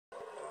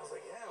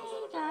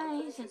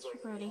guys, it's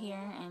Roberta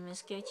here, and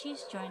Miss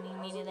Gucci's joining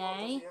me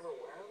today.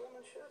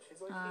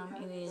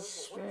 It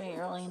is very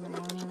early in the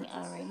morning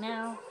right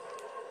now.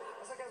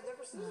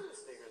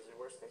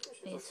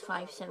 It's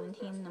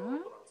 5:17 in the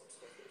morning.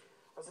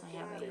 I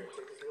have a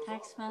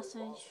text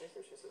message.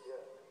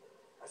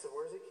 I said,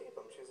 where does he keep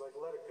them? She's like,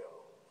 let it go.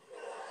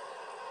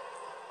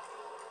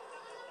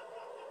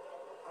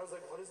 I was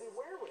like, what does he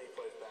wear when he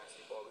plays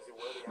basketball? Does he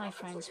wear the My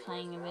outfits friend's like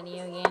playing a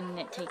video game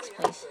that takes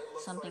place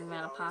something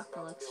about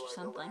apocalypse or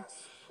something.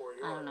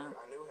 I don't know.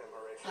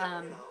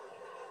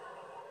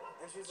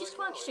 Just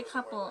watched a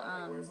couple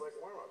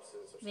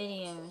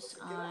videos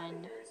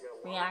on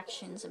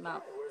reactions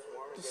about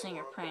the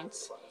singer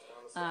Prince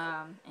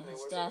and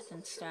his death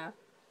and stuff,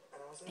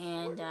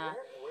 and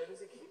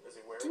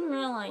didn't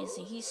realize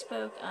that he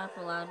spoke up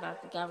a lot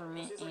about the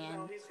government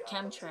and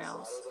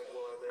chemtrails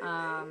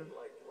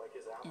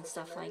and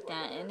stuff like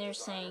that. And they're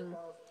saying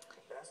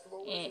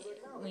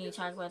when you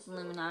talk about the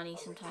Illuminati,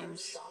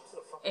 sometimes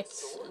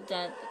it's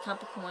that a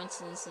couple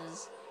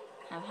coincidences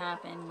have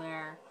happened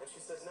where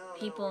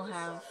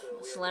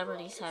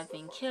celebrities have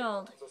been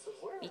killed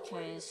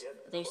because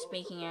they're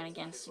speaking out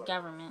against the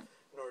government.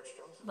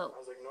 But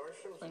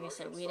like I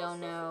said, we don't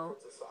know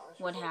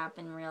what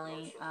happened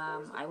really.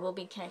 I will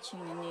be catching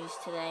the news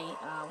today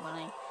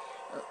when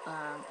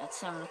at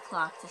 7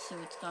 o'clock to see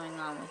what's going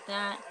on with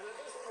that.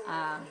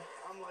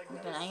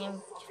 But I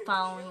am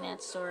following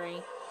that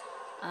story.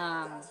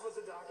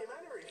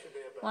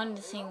 Wanted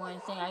to say one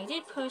thing. I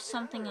did post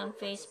something on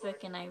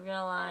Facebook, and I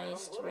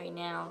realized right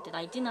now that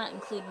I did not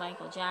include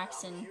Michael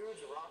Jackson.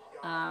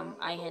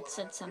 I had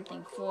said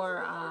something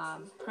for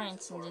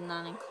Prince and did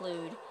not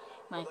include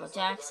Michael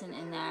Jackson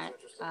in that.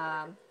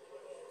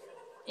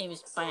 It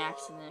was by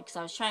accident, because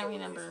I was trying to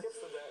remember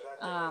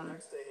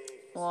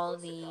all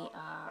the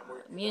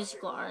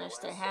musical artists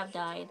that have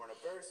died,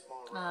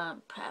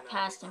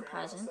 past and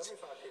present.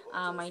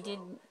 I did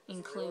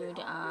include,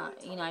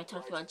 I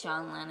talked about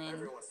John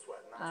Lennon,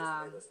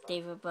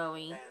 David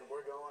Bowie,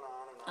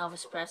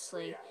 Elvis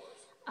Presley,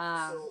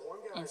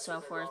 and so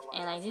forth.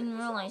 And I didn't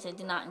realize I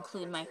did not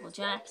include Michael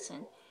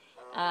Jackson.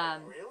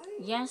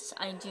 Yes,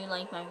 I do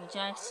like Michael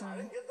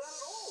Jackson,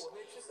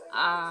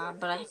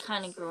 but I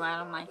kind of grew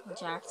out of Michael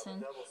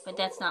Jackson. But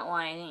that's not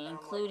why I didn't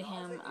include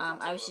him.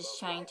 I was just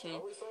trying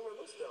to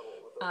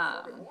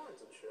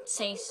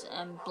say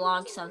and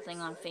blog something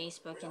on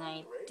Facebook, and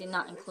I did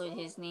not include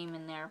his name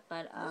in there.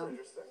 But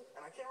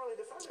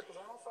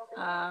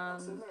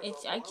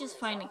I just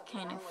find it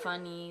kind of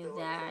funny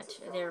that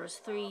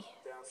there's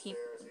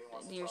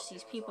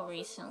these people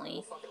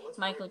recently,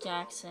 Michael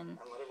Jackson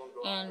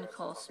and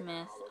Nicole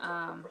Smith,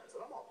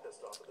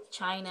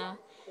 China,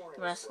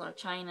 the wrestler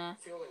China,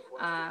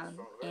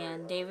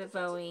 and David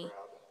Bowie,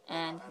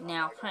 and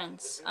now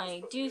Prince.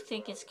 I do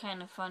think it's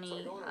kind of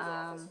funny.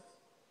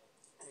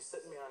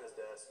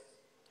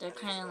 They're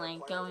kind of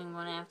like going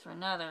one after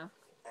another.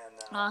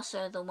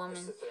 Also, the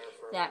woman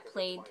that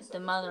played the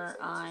mother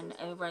on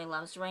Everybody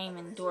Loves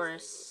Raymond,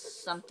 Doris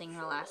something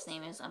her last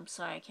name is. I'm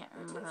sorry, I can't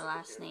remember her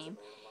last name.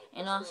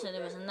 And also,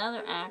 there was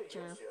another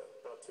actor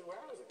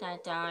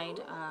that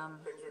died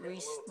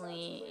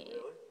recently,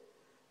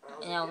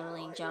 an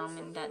elderly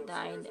gentleman that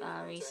died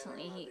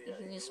recently. He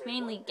was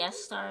mainly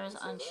guest stars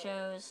on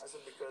shows,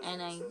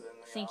 and I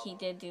think he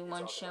did do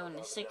one show in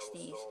the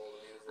 60s.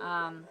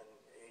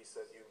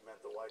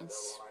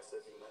 It's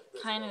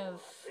kind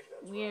of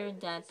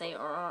weird that they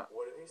are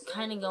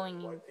kind of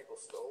going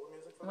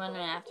one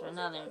after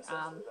another.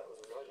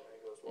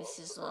 This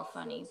is a little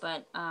funny,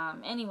 but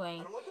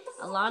anyway,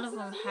 a lot of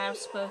them have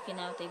spoken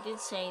out. They did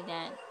say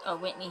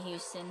that, Whitney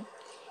Houston,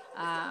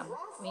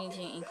 we need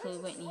to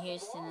include Whitney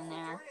Houston in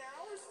there.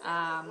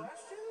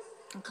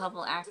 A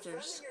couple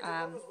actors,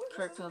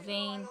 Kurt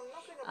Cobain,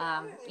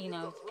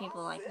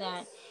 people like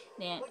that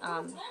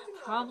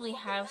probably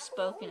have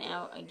spoken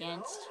out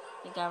against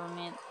the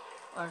government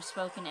or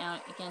spoken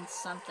out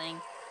against something,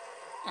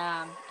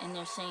 and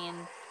they're saying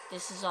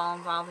this is all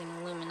involving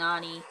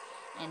Illuminati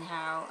and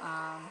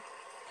how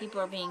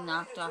people are being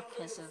knocked off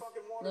because of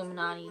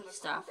Illuminati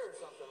stuff.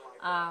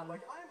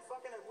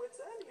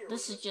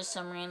 This is just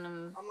some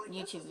random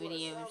YouTube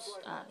videos,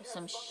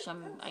 some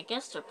I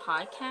guess they're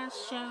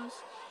podcast shows.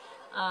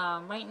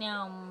 Right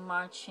now I'm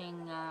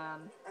watching, and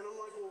I'm like,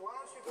 well, why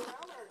don't you go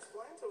down there and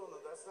explain to him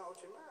that that's not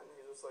what you meant? And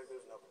he's just like,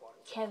 there's no point.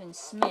 Kevin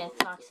Smith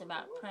talks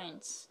about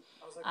Prince.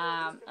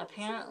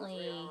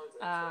 Apparently,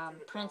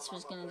 Prince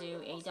was going to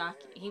do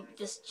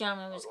this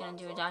gentleman was going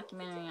to do a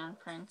documentary on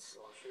Prince,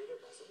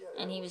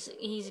 and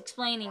he's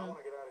explaining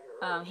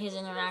his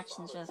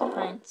interactions with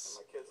Prince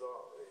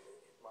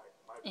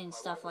and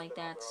stuff like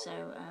that.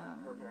 So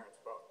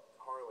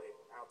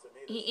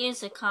he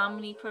is a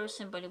comedy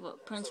person, but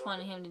what Prince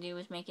wanted him to do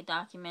was make a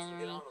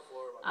documentary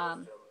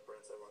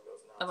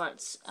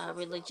about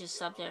religious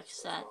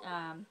subjects that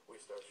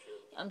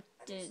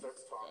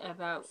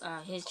about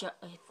his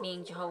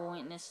being Jehovah's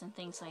Witness and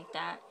things like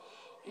that.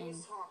 And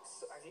he's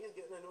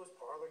getting into his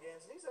parlor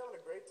games, and he's having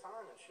a great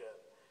time and shit.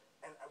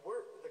 And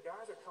the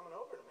guys are coming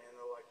over to me, and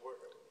they're like,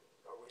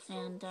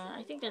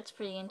 I think that's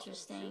pretty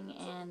interesting.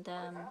 And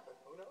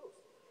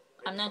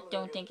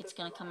don't think it's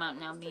gonna come out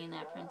now, being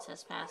that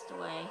Princess passed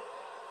away.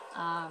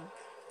 And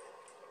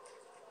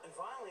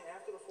finally,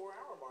 after the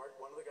 4-hour mark,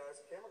 one of the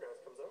camera guys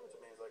comes over to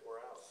me. He's like, "We're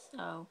out."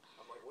 So,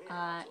 I'm like, "We ain't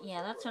out."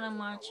 yeah, that's what I'm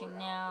watching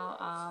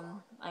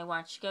now. I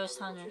watched Ghost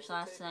Hunters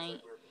last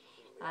night.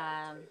 We've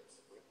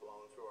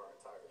blown through our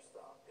entire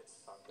stock. It's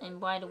Sunday. And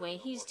by the way,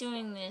 he's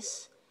doing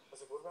this I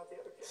said, "What about the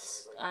other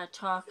camera?"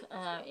 talk.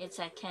 It's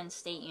at Kent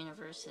State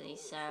University,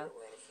 so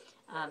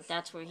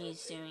that's where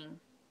he's doing.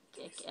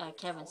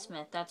 Kevin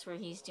Smith. That's where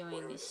he's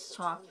doing this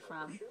talk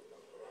from.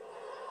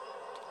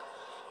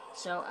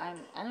 So I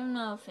don't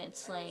know if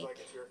it's like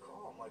 "It's your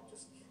call." I'm like,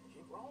 "Just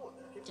keep rolling.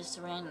 just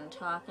a random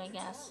talk, I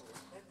guess.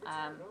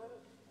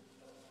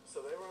 So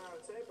they run out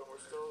of tape, and we're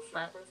still shooting.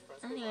 But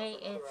anyway,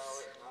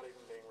 not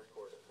even being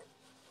recorded.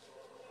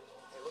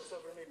 He looks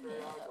over at me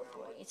periodically.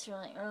 Boy, it's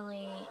really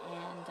early,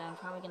 and I'm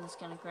probably just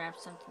gonna grab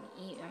something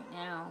to eat right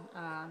now.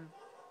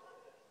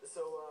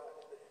 So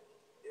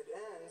it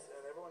ends,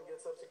 and everyone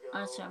gets up to go.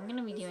 Also, I'm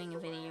gonna be doing a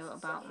video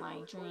about my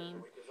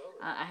dream.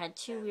 I had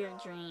 2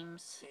 weird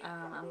dreams.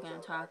 I'm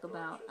gonna talk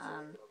about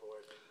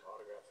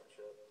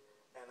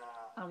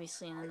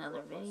obviously in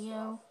another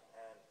video.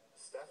 And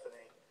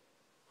Stephanie,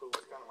 who was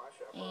kind of my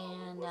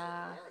chaperone,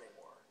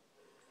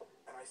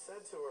 And I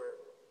said to her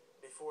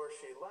before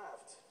she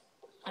left,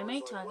 I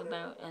might talk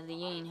about the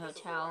Union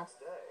Hotel,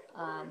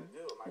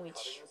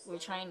 which we're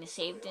trying to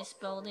save this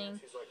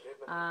building.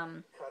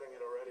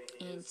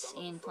 It's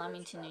in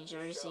Flemington, New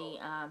Jersey.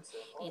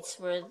 It's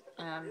where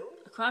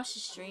across the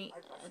street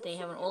they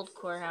have an old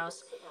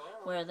courthouse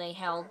where they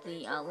held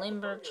the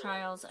Lindbergh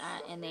trials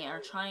at, and they are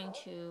trying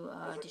to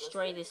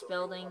destroy this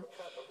building.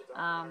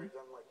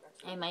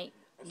 I might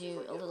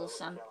do a little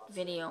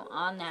video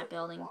on that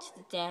building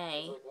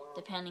today,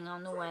 depending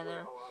on the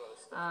weather.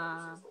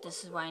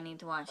 This is why I need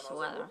to watch the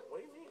weather.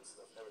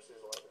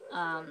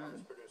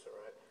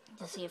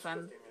 To see if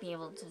I'm be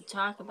able to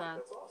talk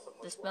about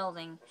this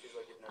building,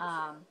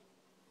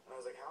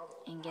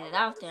 and get it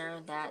out there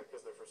that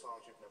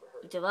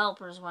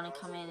developers want to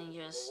come in and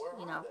just,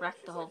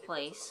 wreck the whole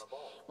place.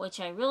 Which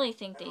I really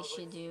think they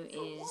should do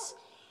is,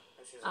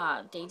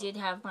 they did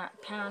have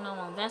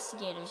paranormal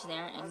investigators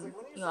there, and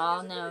you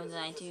all know that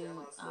I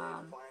do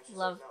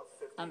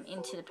I'm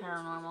into the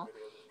paranormal.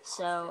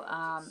 So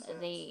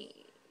they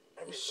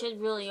should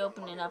really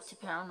open it up to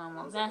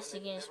paranormal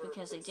investigators,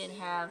 because they did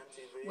have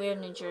Weird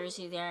New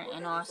Jersey there,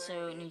 and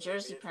also New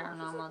Jersey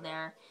Paranormal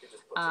there,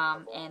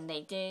 and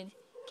they did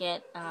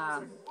get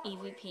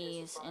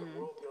EVPs and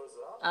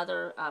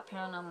other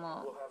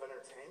paranormal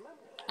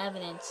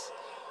evidence,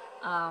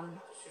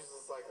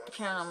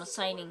 paranormal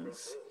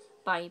sightings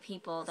by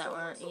people that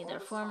were either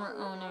former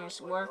owners,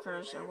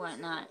 workers, or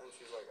whatnot.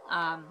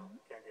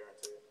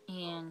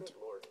 And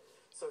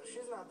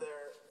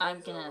I'm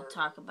gonna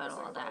talk about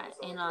all that,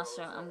 and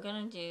also I'm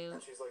gonna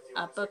do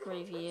a book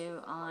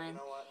review on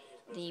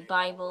the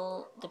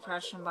Bible,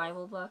 Depression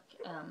Bible book,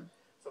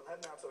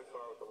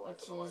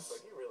 which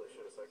is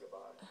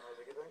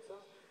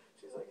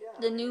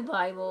the new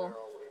Bible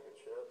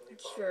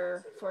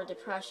cure for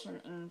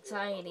depression and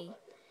anxiety,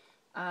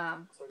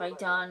 by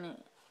Don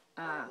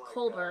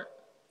Colbert,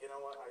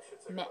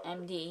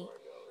 MD,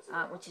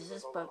 which is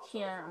this book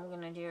here. I'm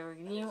gonna do a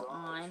review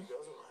on.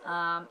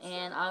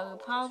 And I will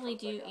probably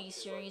do a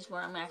series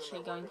where I'm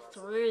actually going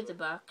through the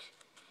book.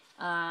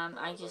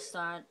 I just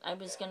thought I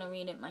was going to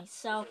read it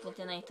myself, but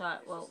then I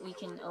thought, well, we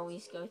can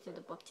always go through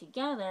the book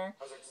together,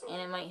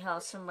 and it might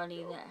help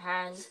somebody that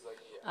has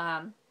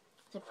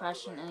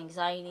depression and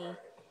anxiety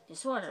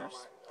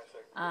disorders.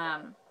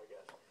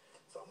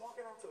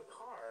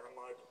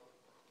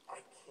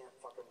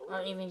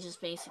 Or even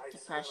just basic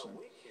depression.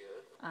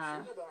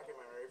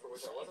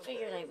 So I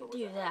figured I would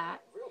do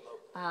that.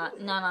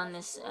 Not on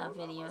this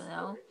video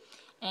though.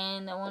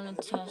 And I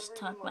wanted to just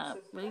talk about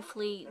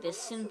briefly the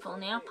Sinful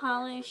Nail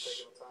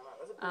Polish.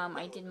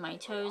 I did my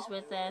toes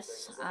with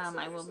this.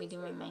 I will be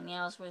doing my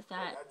nails with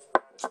that.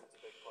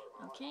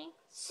 Okay,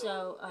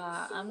 so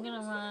I'm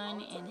gonna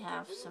run and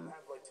have some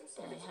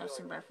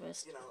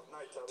breakfast.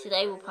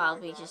 Today will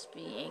probably just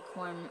be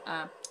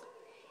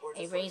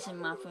a raisin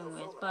muffin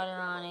with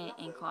butter on it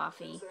and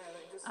coffee.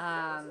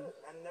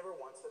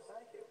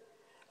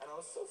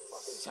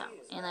 So,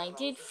 and I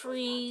did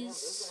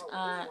freeze,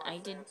 I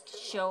did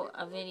show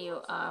a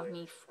video of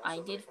me, I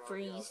did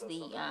freeze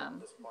the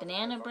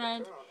banana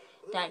bread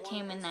that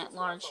came in that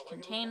large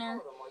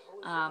container.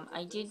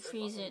 I did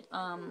freeze it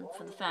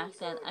for the fact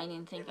that I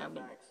didn't think I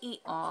would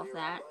eat all of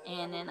that,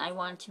 and then I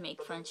wanted to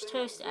make French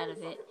toast out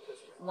of it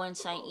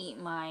once I eat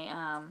my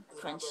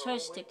French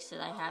toast sticks that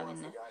I have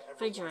in the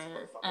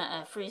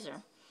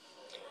freezer.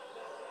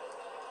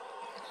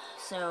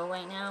 So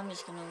right now I'm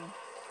just going to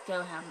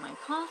go have my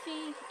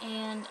coffee,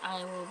 and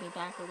I will be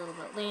back a little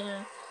bit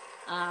later,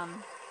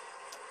 and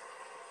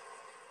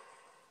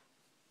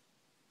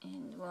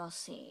we'll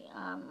see.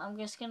 I'm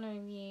just gonna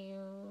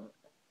review.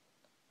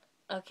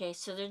 Okay,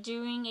 so they're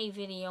doing a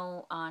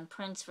video on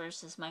Prince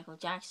versus Michael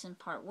Jackson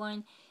part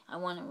 1. I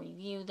want to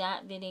review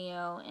that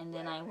video, and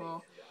then I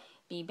will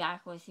be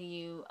back with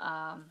you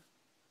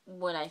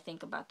what I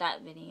think about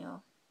that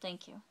video.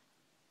 Thank you.